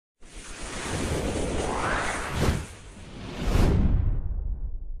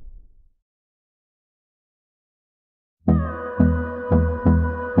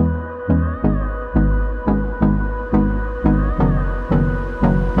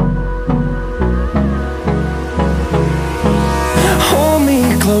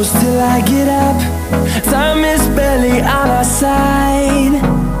close till I get up. Time is barely on our side.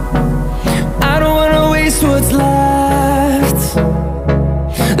 I don't wanna waste what's left.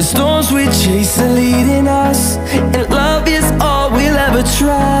 The storms we chase are leading us, and love is all we'll ever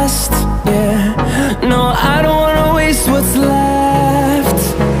trust. Yeah, no, I don't wanna waste what's left.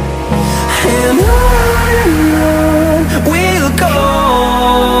 And on we'll go,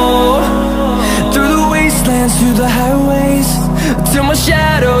 through the wastelands, through the highways, till my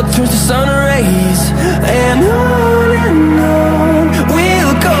shadow turns to sun rays. And on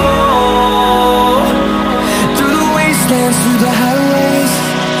we'll go, through the wastelands, through the highways,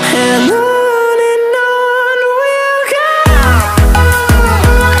 and on we'll go.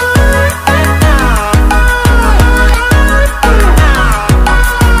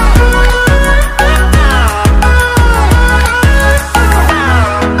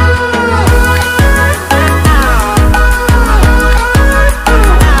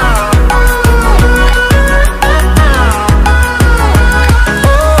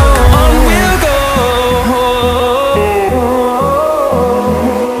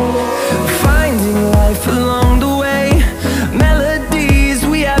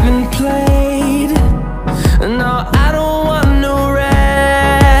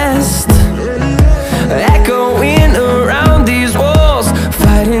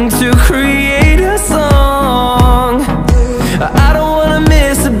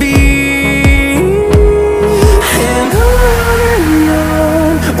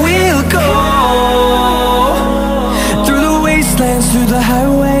 Through the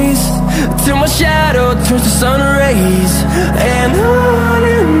highways, till my shadow turns to sun rays. And on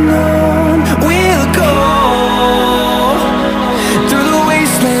we'll go, through the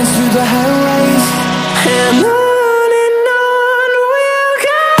wastelands, through the highways, and on we'll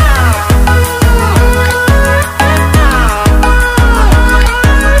go.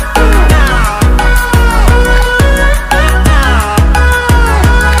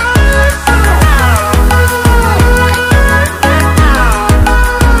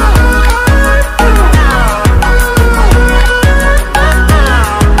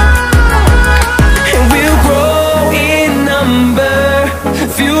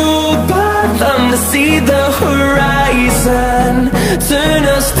 See the horizon turn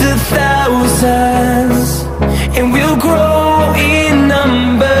us to thousands, and we'll grow in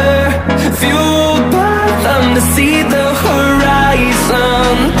number, fueled by them. To see the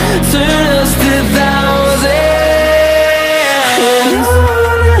horizon turn us to thousands, and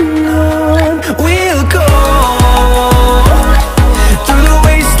on we'll go, through the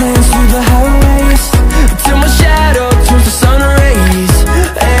wastelands, through the highways, till my shadow turns to sun rays.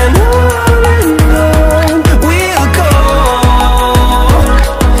 And we'll go,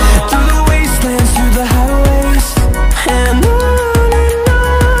 through the wastelands,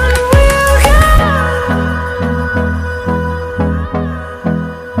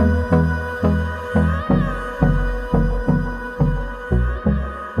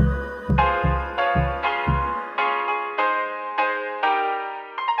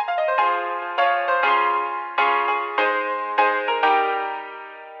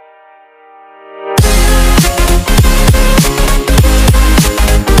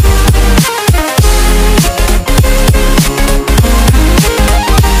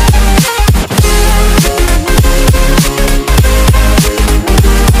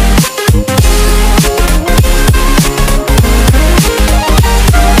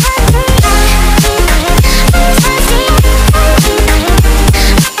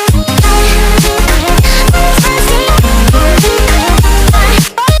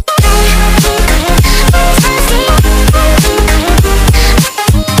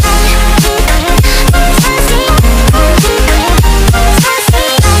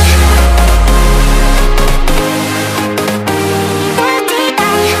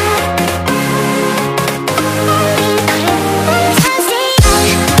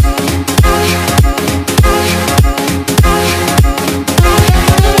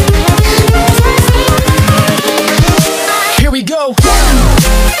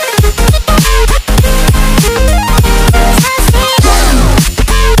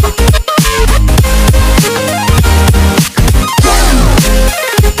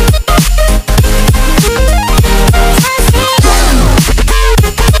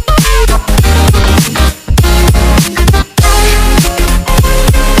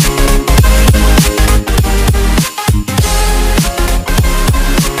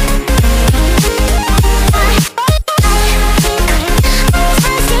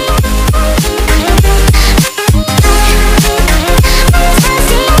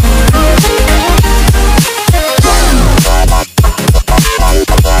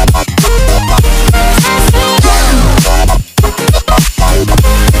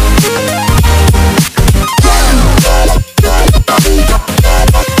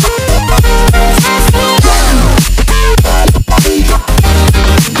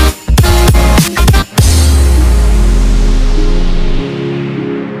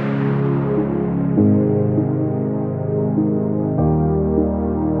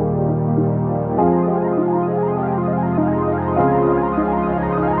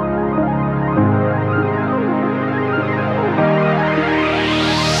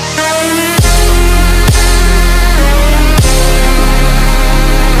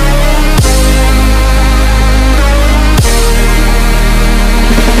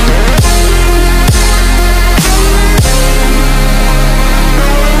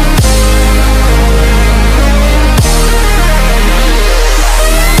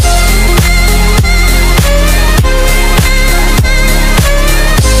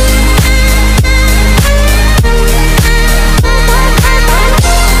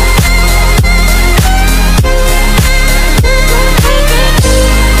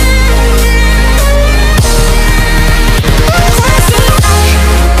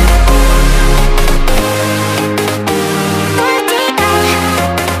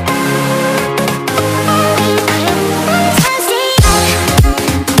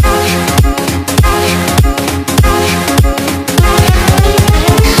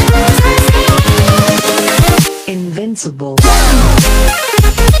 invincible.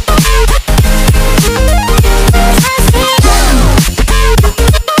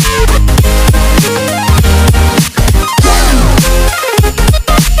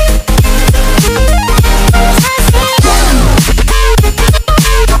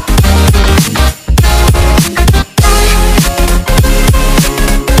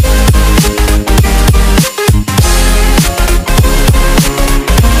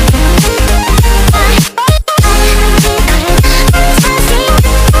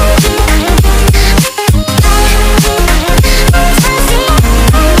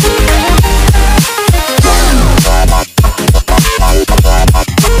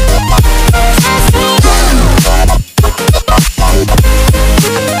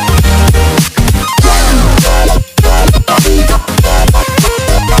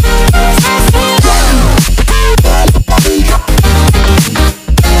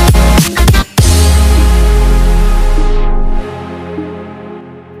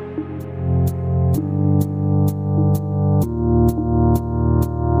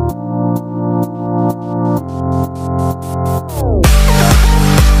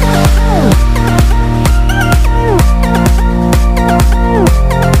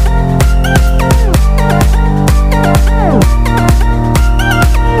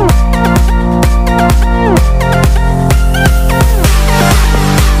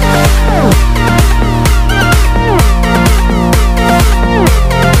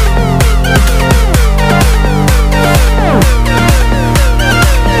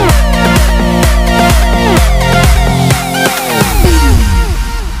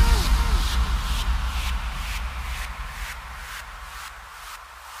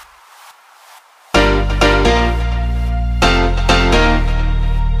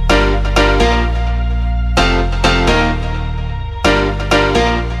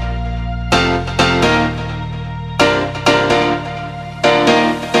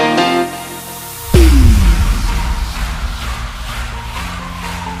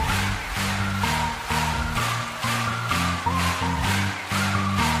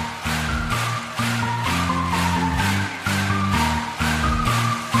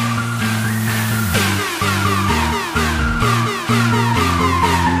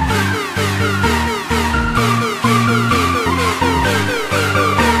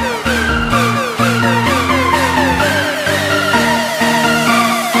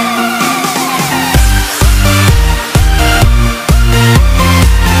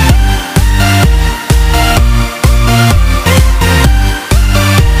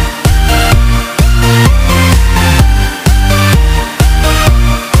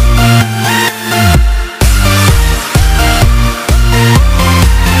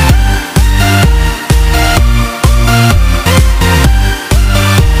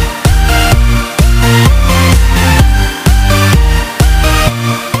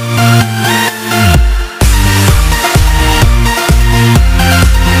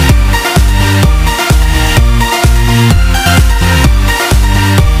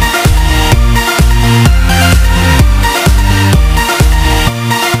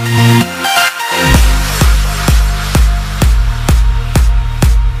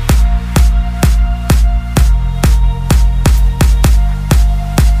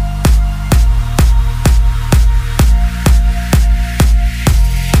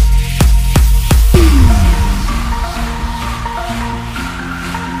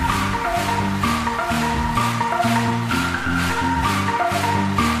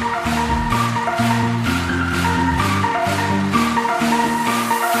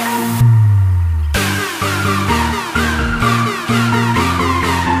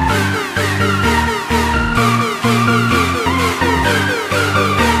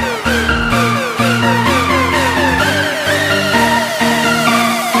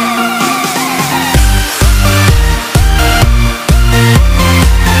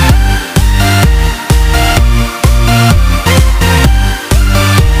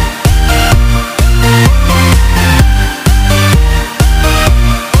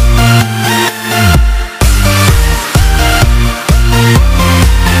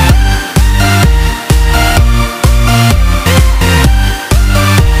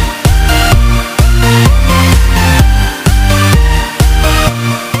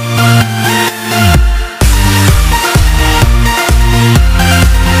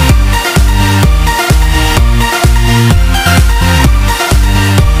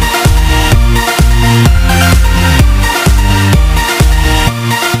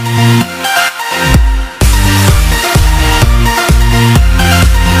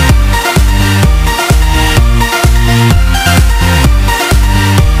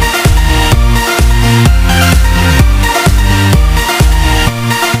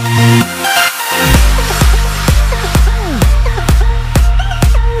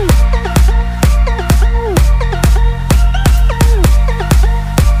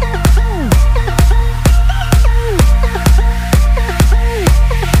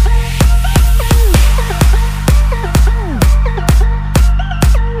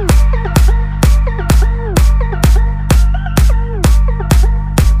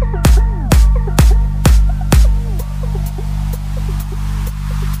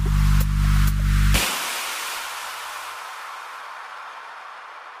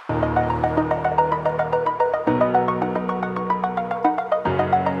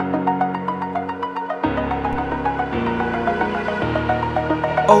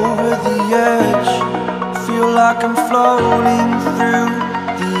 over the edge. Feel like I'm floating through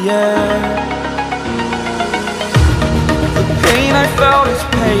the air. The pain I felt is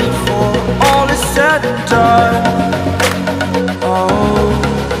paid for, all is said and done. Oh,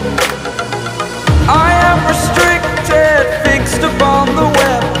 I am restricted, fixed upon the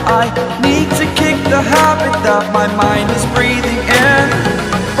web. I need to kick the habit that my mind is breathing in.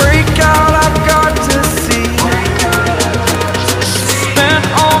 Break out, I've got to see. Spent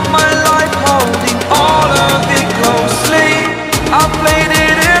all my life holding all of it closely. I played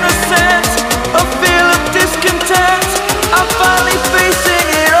it innocent, a feel of discontent. I'm finally facing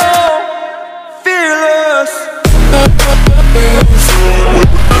it all, fearless.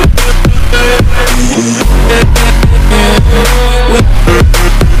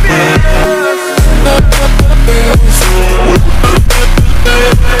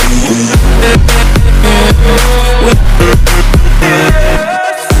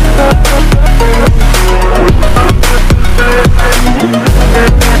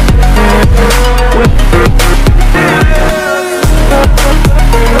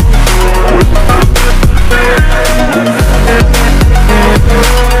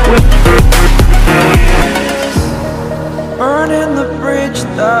 Burning the bridge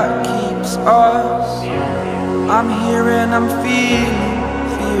that keeps us. I'm here and I'm feeling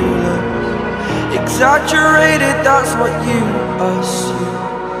fearless. Exaggerated, that's what you assume.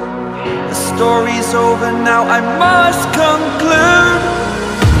 The story's over now, I must conclude.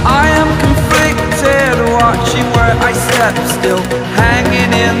 I am conflicted, watching where I step still, hanging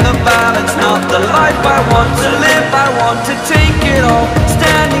in the balance. Not the life I want to live, I want to take it all.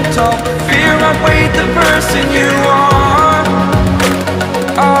 Standing tall, fear I weighed the person you are.